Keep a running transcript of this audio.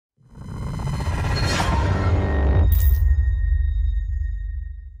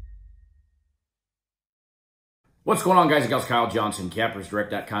What's going on, guys and gals? Kyle Johnson,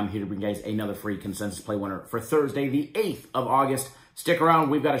 CappersDirect.com, here to bring you guys another free consensus play winner for Thursday, the 8th of August. Stick around.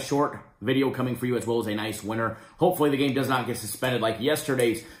 We've got a short video coming for you as well as a nice winner. Hopefully the game does not get suspended like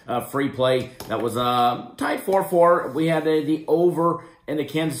yesterday's free play that was tied 4-4. We had the over in the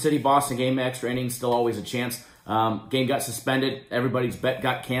Kansas City-Boston game, extra innings, still always a chance. Game got suspended. Everybody's bet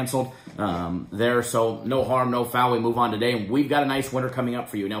got canceled there, so no harm, no foul. We move on today, and we've got a nice winner coming up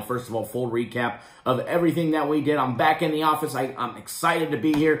for you. Now, first of all, full recap of everything that we did. I'm back in the office. I'm excited to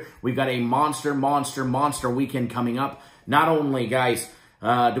be here. We've got a monster weekend coming up. Not only, guys,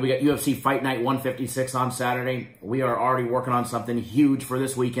 do we got UFC Fight Night 156 on Saturday, we are already working on something huge for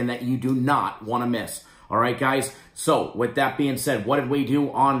this weekend that you do not want to miss. All right, guys? So, with that being said, what did we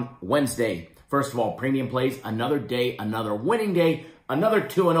do on Wednesday? First of all, premium plays, another day, another winning day, another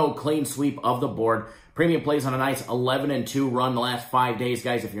 2-0 clean sweep of the board. Premium plays on a nice 11-2 run the last 5 days,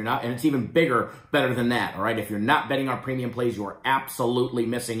 guys. If you're not, and it's even better than that, all right? If you're not betting our premium plays, you are absolutely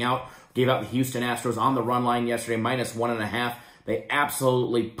missing out. Gave out the Houston Astros on the run line yesterday, -1.5. They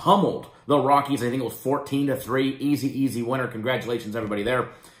absolutely pummeled the Rockies. I think it was 14-3. Easy winner. Congratulations, everybody there.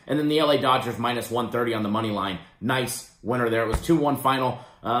 And then the LA Dodgers -130 on the money line. Nice winner there. It was 2-1 final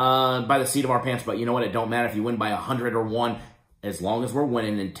by the seat of our pants. But you know what? It don't matter if you win by 100 or 1. As long as we're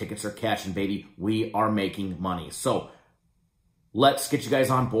winning and tickets are cashing, baby, we are making money. So let's get you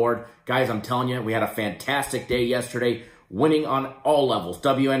guys on board. Guys, I'm telling you, we had a fantastic day yesterday, winning on all levels.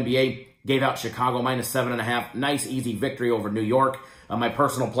 WNBA gave out Chicago -7.5. Nice, easy victory over New York. My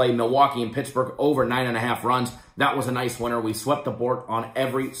personal play, Milwaukee and Pittsburgh over 9.5 runs. That was a nice winner. We swept the board on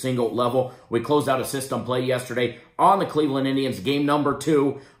every single level. We closed out a system play yesterday on the Cleveland Indians, game number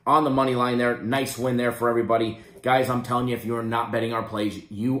 2 on the money line there. Nice win there for everybody. Guys, I'm telling you, if you are not betting our plays,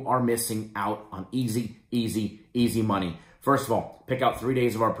 you are missing out on easy money. First of all, pick out 3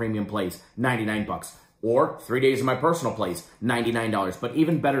 days of our premium plays, $99. Or 3 days of my personal plays, $99. But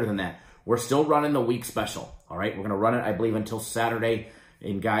even better than that, we're still running the week special, all right? We're going to run it, I believe, until Saturday.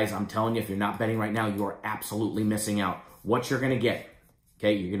 And guys, I'm telling you, if you're not betting right now, you are absolutely missing out. What you're going to get,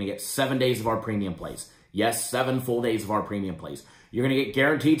 okay, you're going to get 7 days of our premium plays. Yes, 7 full days of our premium plays. You're going to get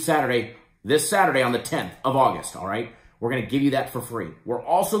guaranteed Saturday, this Saturday on the 10th of August, all right? We're going to give you that for free. We're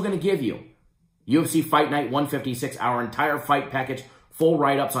also going to give you UFC Fight Night 156, our entire fight package, full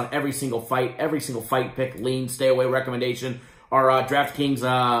write-ups on every single fight pick, lean, stay away recommendation, our DraftKings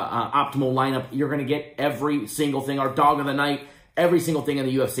optimal lineup. You're going to get every single thing, our dog of the night, every single thing in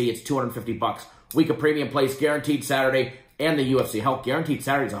the UFC. It's $250. Week of premium plays, guaranteed Saturday, and the UFC. Hell, guaranteed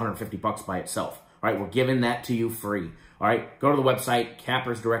Saturday is $150 by itself. All right, we're giving that to you free. All right, go to the website,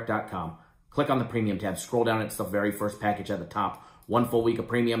 CappersDirect.com. Click on the premium tab. Scroll down. It's the very first package at the top. 1 full week of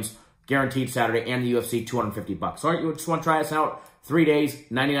premiums, guaranteed Saturday, and the UFC, $250. All right, you just want to try us out? 3 days,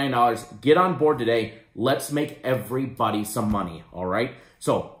 $99. Get on board today. Let's make everybody some money, all right?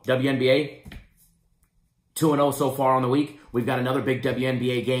 So, WNBA, 2-0 so far on the week. We've got another big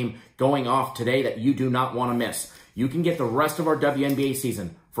WNBA game going off today that you do not want to miss. You can get the rest of our WNBA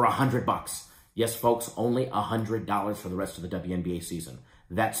season for $100. Yes, folks, only $100 for the rest of the WNBA season.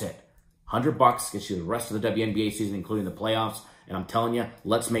 That's it. $100 gets you the rest of the WNBA season, including the playoffs. And I'm telling you,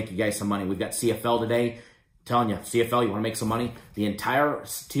 let's make you guys some money. We've got CFL today. I'm telling you, CFL, you want to make some money? The entire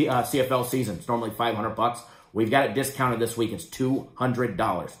CFL season, it's normally $500. We've got it discounted this week. It's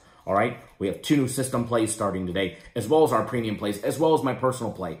 $200. All right? We have 2 new system plays starting today, as well as our premium plays, as well as my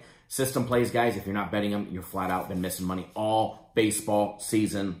personal play. System plays, guys, if you're not betting them, you're flat out been missing money all baseball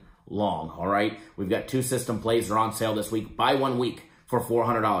season long. All right? We've got 2 system plays. They're on sale this week. Buy 1 week for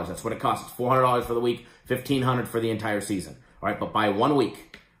 $400. That's what it costs. It's $400 for the week, $1,500 for the entire season. All right, but buy 1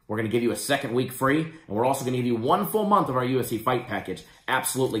 week. We're going to give you a second week free, and we're also going to give you 1 full month of our UFC fight package,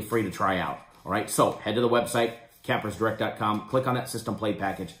 absolutely free to try out. All right, so head to the website, CappersDirect.com, click on that system play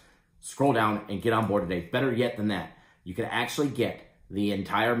package, scroll down, and get on board today. Better yet than that, you can actually get the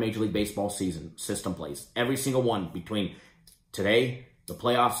entire Major League Baseball season system plays, every single one between today, the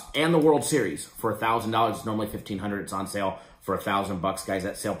playoffs, and the World Series for $1,000. It's normally $1,500. It's on sale for $1,000, guys.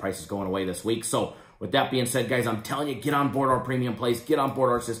 That sale price is going away this week. So with that being said, guys, I'm telling you, get on board our premium plays. Get on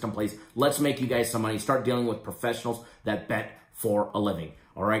board our system plays. Let's make you guys some money. Start dealing with professionals that bet for a living.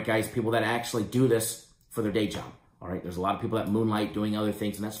 All right, guys, people that actually do this for their day job. All right, there's a lot of people that moonlight doing other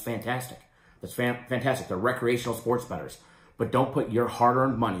things, and that's fantastic. That's fantastic. They're recreational sports bettors. But don't put your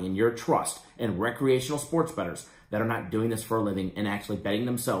hard-earned money and your trust in recreational sports bettors that are not doing this for a living and actually betting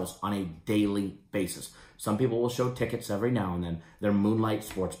themselves on a daily basis. Some people will show tickets every now and then. They're moonlight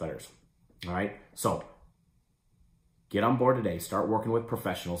sports bettors. All right? So, get on board today. Start working with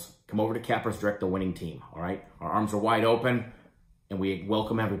professionals. Come over to Cappers Direct, the winning team. All right? Our arms are wide open. And we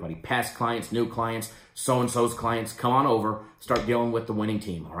welcome everybody, past clients, new clients, so-and-so's clients. Come on over, start dealing with the winning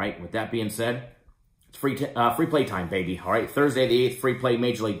team, all right? With that being said, it's free play time, baby, all right? Thursday the 8th, free play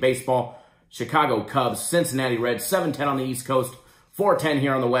Major League Baseball. Chicago Cubs, Cincinnati Reds, 7:10 on the East Coast, 4:10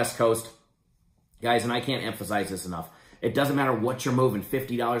 here on the West Coast. Guys, and I can't emphasize this enough. It doesn't matter what you're moving,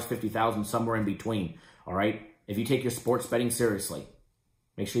 $50, $50,000, somewhere in between, all right? If you take your sports betting seriously,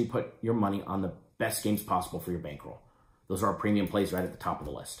 make sure you put your money on the best games possible for your bankroll. Those are our premium plays right at the top of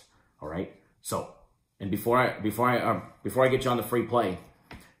the list, all right? So, and before I get you on the free play,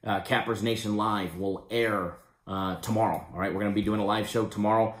 Cappers Nation Live will air tomorrow, all right? We're going to be doing a live show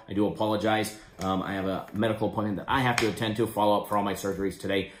tomorrow. I do apologize. I have a medical appointment that I have to attend to, follow up for all my surgeries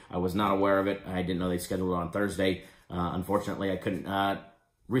today. I was not aware of it. I didn't know they scheduled it on Thursday. Unfortunately, I couldn't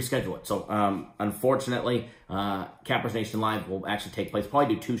reschedule it. So, unfortunately, Cappers Nation Live will actually take place.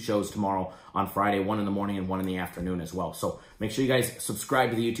 Probably do 2 shows tomorrow on Friday, 1 in the morning and 1 in the afternoon as well. So, make sure you guys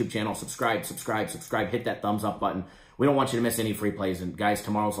subscribe to the YouTube channel. Subscribe. Hit that thumbs up button. We don't want you to miss any free plays. And, guys,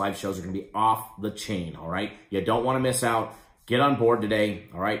 tomorrow's live shows are going to be off the chain, all right? You don't want to miss out. Get on board today,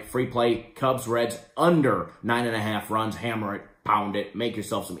 all right? Free play, Cubs, Reds, under 9.5 runs. Hammer it, pound it, make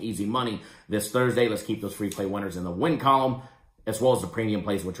yourself some easy money. This Thursday, let's keep those free play winners in the win column, as well as the premium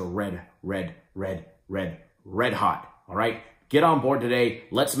plays, which are red hot, all right? Get on board today.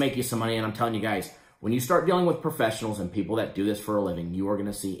 Let's make you some money. And I'm telling you guys, when you start dealing with professionals and people that do this for a living, you are going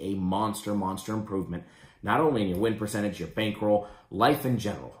to see a monster improvement, not only in your win percentage, your bankroll, life in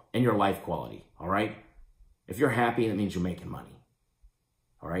general, and your life quality, all right? If you're happy, that means you're making money,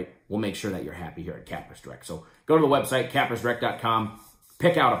 all right? We'll make sure that you're happy here at Cappers Direct. So go to the website, cappersdirect.com,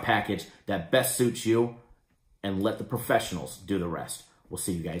 pick out a package that best suits you, and let the professionals do the rest. We'll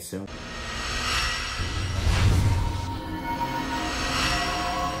see you guys soon.